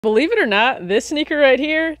Believe it or not, this sneaker right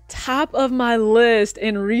here, top of my list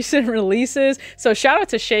in recent releases. So shout out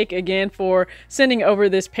to Shake again for sending over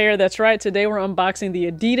this pair. That's right, today we're unboxing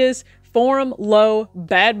the Adidas Forum Low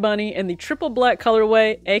Bad Bunny in the triple black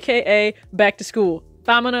colorway, aka back to school.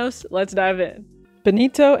 Vamanos, let's dive in.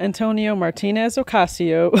 Benito Antonio Martinez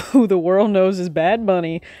Ocasio, who the world knows as Bad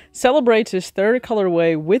Bunny, celebrates his third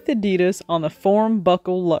colorway with Adidas on the Forum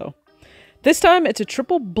Buckle Low. This time it's a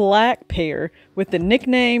triple black pair with the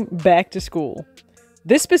nickname Back to School.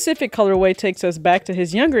 This specific colorway takes us back to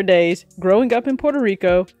his younger days, growing up in Puerto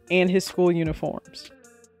Rico, and his school uniforms.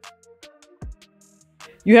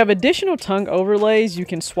 You have additional tongue overlays you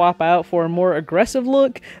can swap out for a more aggressive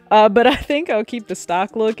look, but I think I'll keep the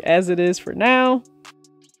stock look as it is for now.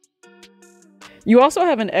 You also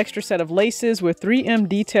have an extra set of laces with 3M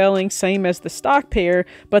detailing, same as the stock pair,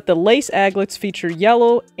 but the lace aglets feature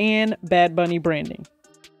yellow and Bad Bunny branding.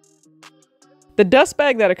 The dust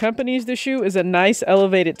bag that accompanies the shoe is a nice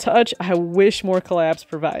elevated touch I wish more collabs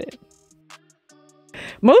provided.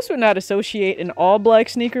 Most would not associate an all-black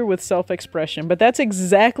sneaker with self-expression, but that's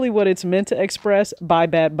exactly what it's meant to express by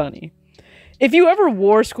Bad Bunny. If you ever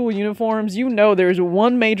wore school uniforms, you know there's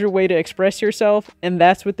one major way to express yourself, and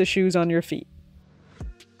that's with the shoes on your feet.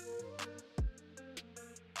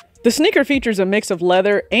 The sneaker features a mix of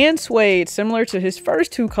leather and suede similar to his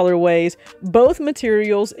first two colorways, both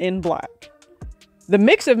materials in black. The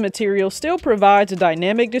mix of materials still provides a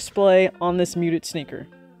dynamic display on this muted sneaker.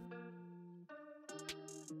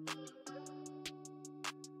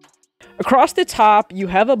 Across the top, you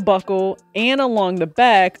have a buckle, and along the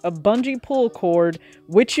back, a bungee pull cord,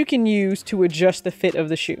 which you can use to adjust the fit of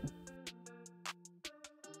the shoe.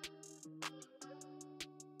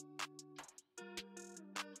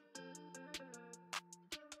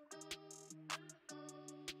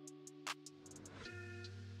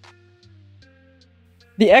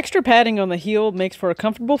 The extra padding on the heel makes for a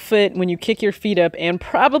comfortable fit when you kick your feet up, and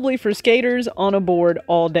probably for skaters on a board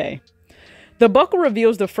all day. The buckle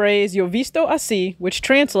reveals the phrase "Yo Visto Asi," which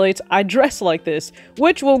translates "I dress like this,"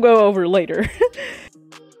 which we'll go over later.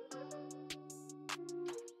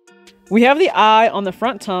 We have the eye on the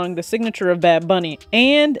front tongue, the signature of Bad Bunny,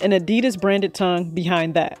 and an Adidas branded tongue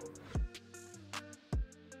behind that.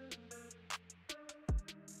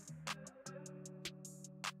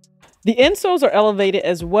 The insoles are elevated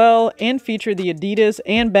as well and feature the Adidas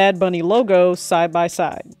and Bad Bunny logos side by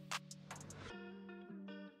side.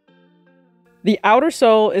 The outer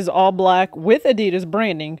sole is all black with Adidas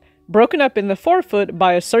branding, broken up in the forefoot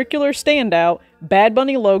by a circular standout Bad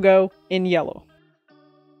Bunny logo in yellow.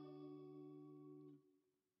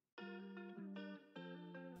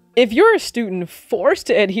 If you're a student forced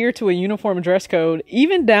to adhere to a uniform dress code,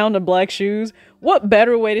 even down to black shoes, what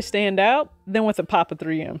better way to stand out than with a pop of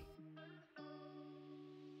 3M?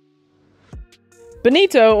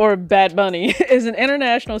 Benito, or Bad Bunny, is an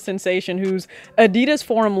international sensation whose Adidas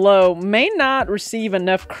Forum Low may not receive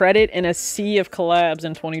enough credit in a sea of collabs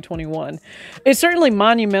in 2021. It's certainly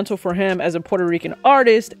monumental for him as a Puerto Rican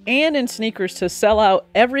artist and in sneakers to sell out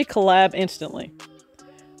every collab instantly.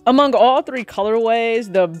 Among all three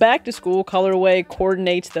colorways, the back to school colorway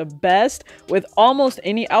coordinates the best with almost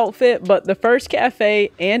any outfit, but the first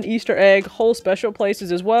cafe and Easter egg hold special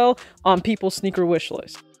places as well on people's sneaker wish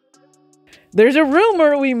list. There's a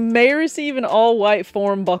rumor we may receive an all-white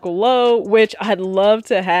Forum Buckle Low, which I'd love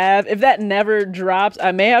to have. If that never drops,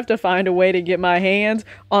 I may have to find a way to get my hands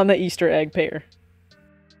on the Easter egg pair.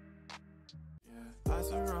 I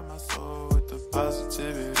surround my soul with the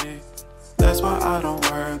positivity. That's why I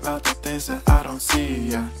don't worry about the things that I don't see.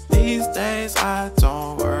 Yeah. These days I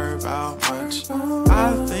don't worry about much.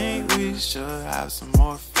 I think we should have some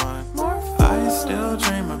more fun. I still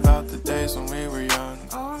dream about the days when we were young.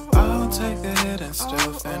 I'll take the hit and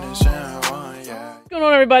still finish in one, yeah. What's going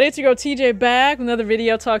on, everybody? It's your girl TJ back with another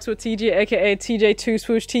video, Talks with TJ, aka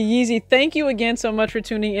TJ2SwooshTyeezy. Thank you again so much for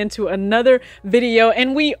tuning into another video,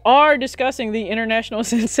 and we are discussing the international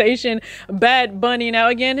sensation Bad Bunny. Now,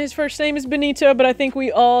 again, his first name is Benito, but I think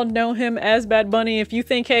we all know him as Bad Bunny. If you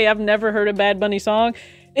think, hey, I've never heard a Bad Bunny song,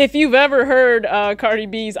 if you've ever heard Cardi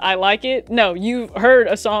B's I Like It, no, you've heard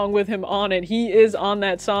a song with him on it. He is on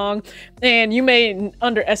that song, and you may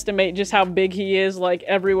underestimate just how big he is, like,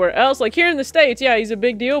 everywhere else. Like, here in the States, yeah, he's a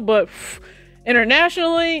big deal, but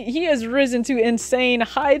internationally, he has risen to insane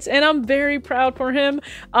heights, and I'm very proud for him.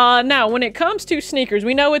 Now, when it comes to sneakers,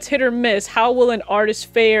 we know it's hit or miss. How will an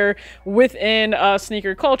artist fare within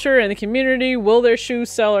sneaker culture and the community? Will their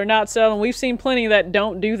shoes sell or not sell? And we've seen plenty that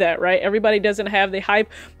don't do that, right? Everybody doesn't have the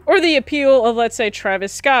hype or the appeal of, let's say,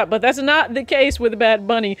 Travis Scott, but that's not the case with Bad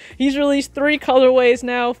Bunny. He's released 3 colorways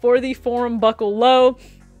now for the Forum Buckle Low.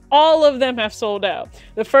 All of them have sold out.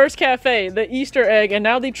 The first cafe, the Easter egg, and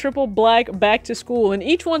now the triple black back to school. And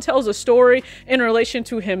each one tells a story in relation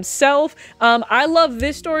to himself. I love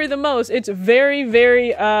this story the most. It's very,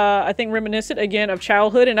 very, I think, reminiscent again of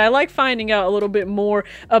childhood. And I like finding out a little bit more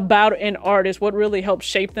about an artist, what really helped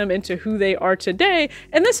shape them into who they are today.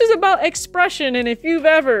 And this is about expression. And if you've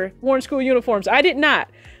ever worn school uniforms, I did not.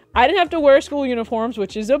 I didn't have to wear school uniforms,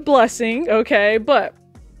 which is a blessing, okay? But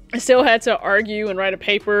I still had to argue and write a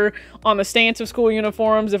paper on the stance of school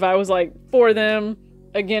uniforms if I was like for them,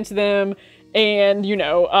 against them, and you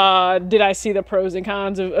know, did I see the pros and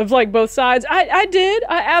cons of like both sides? I did,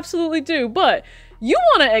 I absolutely do, but you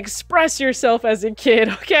want to express yourself as a kid,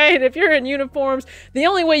 okay? And if you're in uniforms, the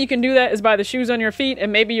only way you can do that is by the shoes on your feet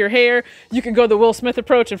and maybe your hair. You can go the Will Smith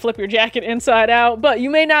approach and flip your jacket inside out, but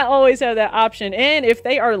you may not always have that option. And if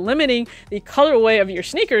they are limiting the colorway of your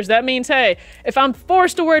sneakers, that means, hey, if I'm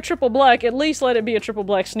forced to wear triple black, at least let it be a triple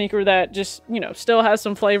black sneaker that just, you know, still has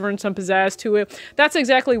some flavor and some pizzazz to it. That's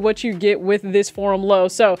exactly what you get with this Forum Low.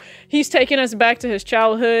 So he's taking us back to his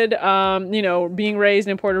childhood, you know, being raised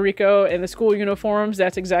in Puerto Rico and the school uniform.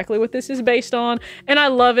 That's exactly what this is based on, and I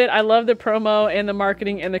love it. I love the promo and the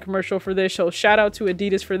marketing and the commercial for this, so shout out to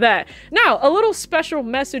Adidas for that. Now, a little special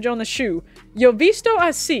message on the shoe. Yo Visto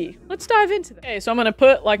Asi. Let's dive into that. Okay, so I'm gonna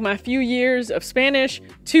put like my few years of Spanish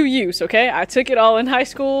to use, okay? I took it all in high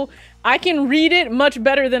school. I can read it much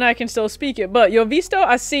better than I can still speak it, but yo visto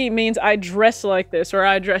así means I dress like this, or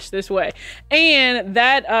I dress this way. And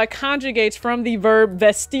that conjugates from the verb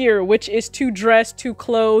vestir, which is to dress, to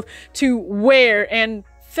clothe, to wear. And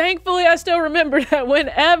thankfully, I still remember that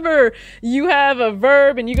whenever you have a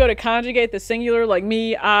verb and you go to conjugate the singular, like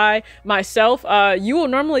me, I, myself, you will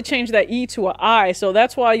normally change that E to a I. So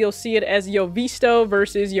that's why you'll see it as yo visto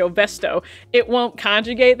versus yo vesto. It won't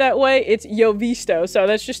conjugate that way. It's yo visto. So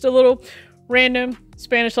that's just a little random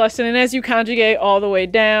Spanish lesson. And as you conjugate all the way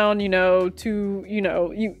down, you know, to, you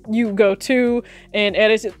know, you go to and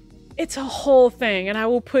edit it. It's a whole thing, and I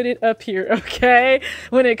will put it up here, okay?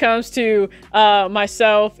 When it comes to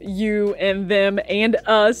myself, you, and them, and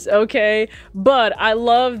us, okay? But I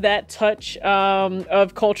love that touch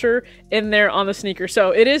of culture in there on the sneaker. So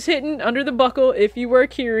it is hidden under the buckle if you were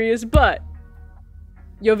curious, but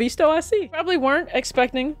yo visto así. Probably weren't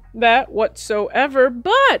expecting that whatsoever,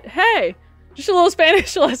 but hey, just a little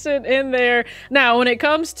Spanish lesson in there. Now, when it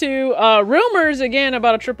comes to rumors, again,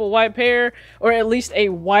 about a triple white pair, or at least a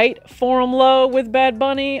white Forum Low with Bad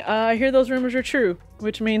Bunny, I hear those rumors are true,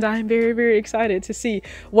 which means I'm very, very excited to see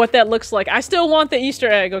what that looks like. I still want the Easter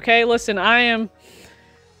egg, okay? Listen,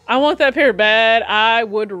 I want that pair bad. I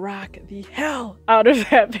would rock the hell out of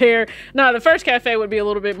that pair. Now, the first cafe would be a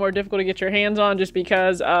little bit more difficult to get your hands on just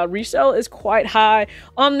because resale is quite high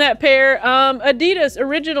on that pair. Adidas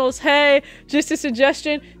Originals, hey, just a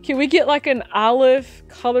suggestion. Can we get like an olive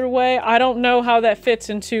colorway? I don't know how that fits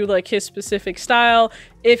into like his specific style,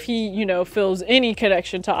 if he, you know, feels any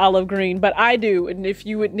connection to olive green, but I do. And if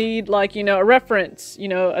you would need like, you know, a reference, you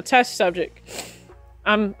know, a test subject,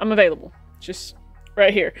 I'm available. Just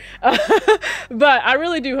right here. But I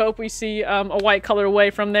really do hope we see a white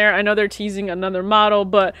colorway from there. I know they're teasing another model,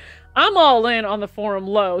 but I'm all in on the Forum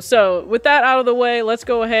Low. So with that out of the way, let's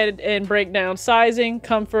go ahead and break down sizing,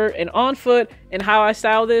 comfort, and on foot, and how I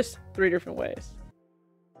style this 3 different ways.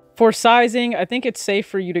 For sizing, I think it's safe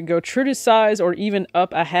for you to go true to size or even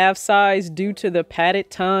up a half size due to the padded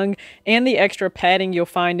tongue and the extra padding you'll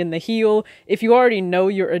find in the heel. If you already know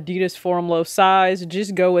your Adidas Forum Low size,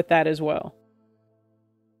 just go with that as well.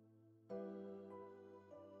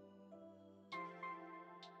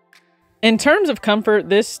 In terms of comfort,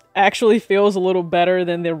 this actually feels a little better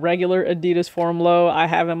than the regular Adidas Forum Low I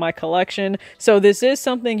have in my collection. So this is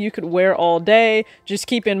something you could wear all day. Just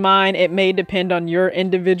keep in mind, it may depend on your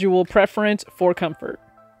individual preference for comfort.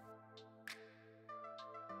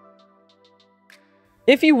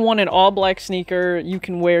 If you want an all-black sneaker you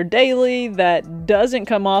can wear daily that doesn't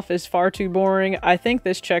come off as far too boring, I think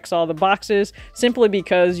this checks all the boxes simply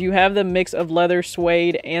because you have the mix of leather,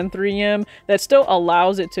 suede, and 3M that still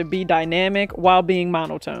allows it to be dynamic while being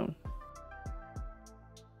monotone.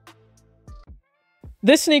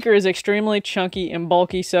 This sneaker is extremely chunky and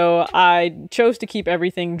bulky, so I chose to keep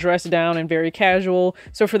everything dressed down and very casual.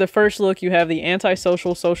 So for the first look, you have the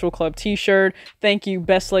Antisocial Social Club t-shirt. Thank you,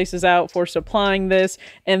 Best Laces Out, for supplying this.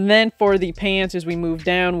 And then for the pants, as we move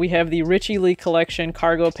down, we have the Richie Lee Collection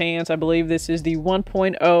cargo pants. I believe this is the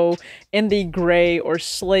 1.0 in the gray or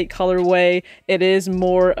slate colorway. It is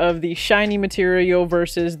more of the shiny material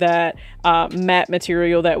versus that matte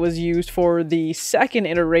material that was used for the second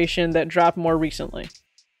iteration that dropped more recently.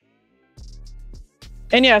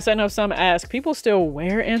 And yes, I know some ask, people still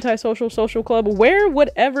wear Antisocial Social Club? Wear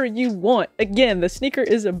whatever you want. Again, the sneaker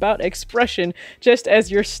is about expression, just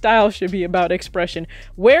as your style should be about expression.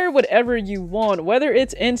 Wear whatever you want, whether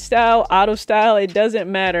it's in style, out of style, it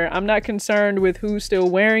doesn't matter. I'm not concerned with who's still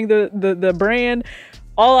wearing the brand.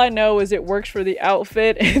 All I know is it works for the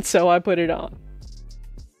outfit, and so I put it on.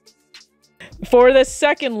 For the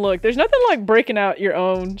second look, there's nothing like breaking out your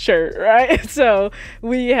own shirt, right? So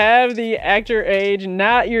we have the Actor Age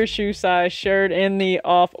Not Your Shoe Size shirt in the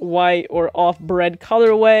off-white or off-bread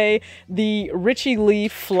colorway. The Richie Lee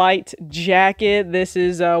Flight jacket. This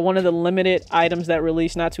is one of the limited items that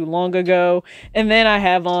released not too long ago. And then I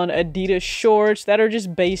have on Adidas shorts that are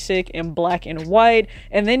just basic in black and white.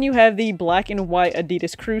 And then you have the black and white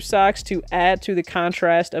Adidas crew socks to add to the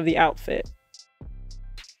contrast of the outfit.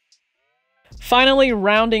 Finally,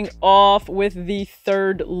 rounding off with the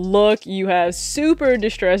third look, you have super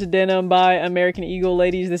distressed denim by American Eagle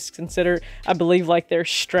ladies. This is considered, I believe, like their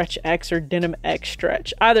Stretch X or Denim X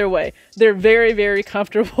stretch. Either way, they're very, very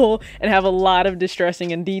comfortable and have a lot of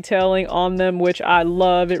distressing and detailing on them, which I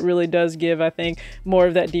love. It really does give, I think, more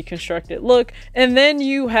of that deconstructed look. And then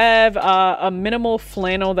you have a minimal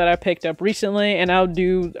flannel that I picked up recently, and I'll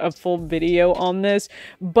do a full video on this,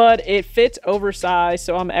 but it fits oversized,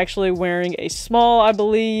 so I'm actually wearing a small, I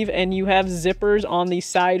believe, and you have zippers on the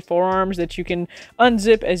side forearms that you can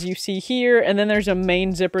unzip as you see here, and then there's a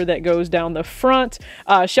main zipper that goes down the front.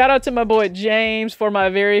 Shout out to my boy James for my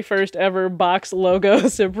very first ever box logo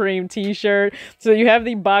Supreme t-shirt. So you have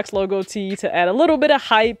the box logo tee to add a little bit of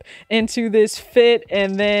hype into this fit,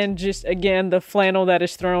 and then just again the flannel that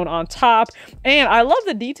is thrown on top. And I love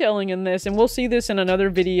the detailing in this, and we'll see this in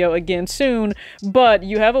another video again soon, but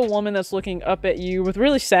you have a woman that's looking up at you with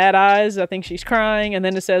really sad eyes. I think she's crying, and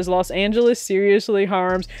then it says Los Angeles seriously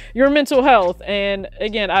harms your mental health. And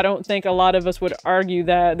again, I don't think a lot of us would argue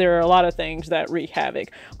that there are a lot of things that wreak havoc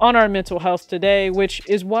on our mental health today, which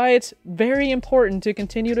is why it's very important to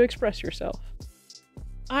continue to express yourself.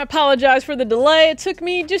 I apologize for the delay. It took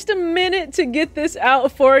me just a minute to get this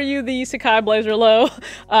out for you. The Sacai Blazer Low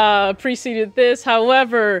preceded this.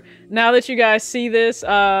 However, now that you guys see this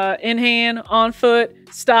in hand, on foot,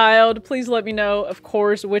 styled, please let me know, of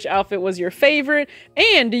course, which outfit was your favorite,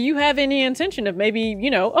 and do you have any intention of maybe, you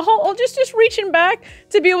know, just reaching back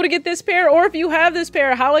to be able to get this pair? Or if you have this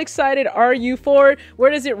pair, how excited are you for it?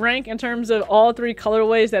 Where does it rank in terms of all three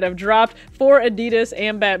colorways that have dropped for Adidas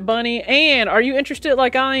and Bad Bunny? And are you interested,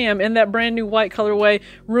 like I am, in that brand new white colorway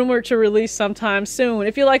rumored to release sometime soon?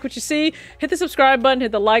 If you like what you see, hit the subscribe button,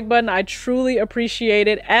 hit the like button. I truly appreciate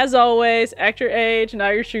it. As always, Actor Age,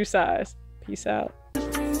 not your shoe size. Peace out.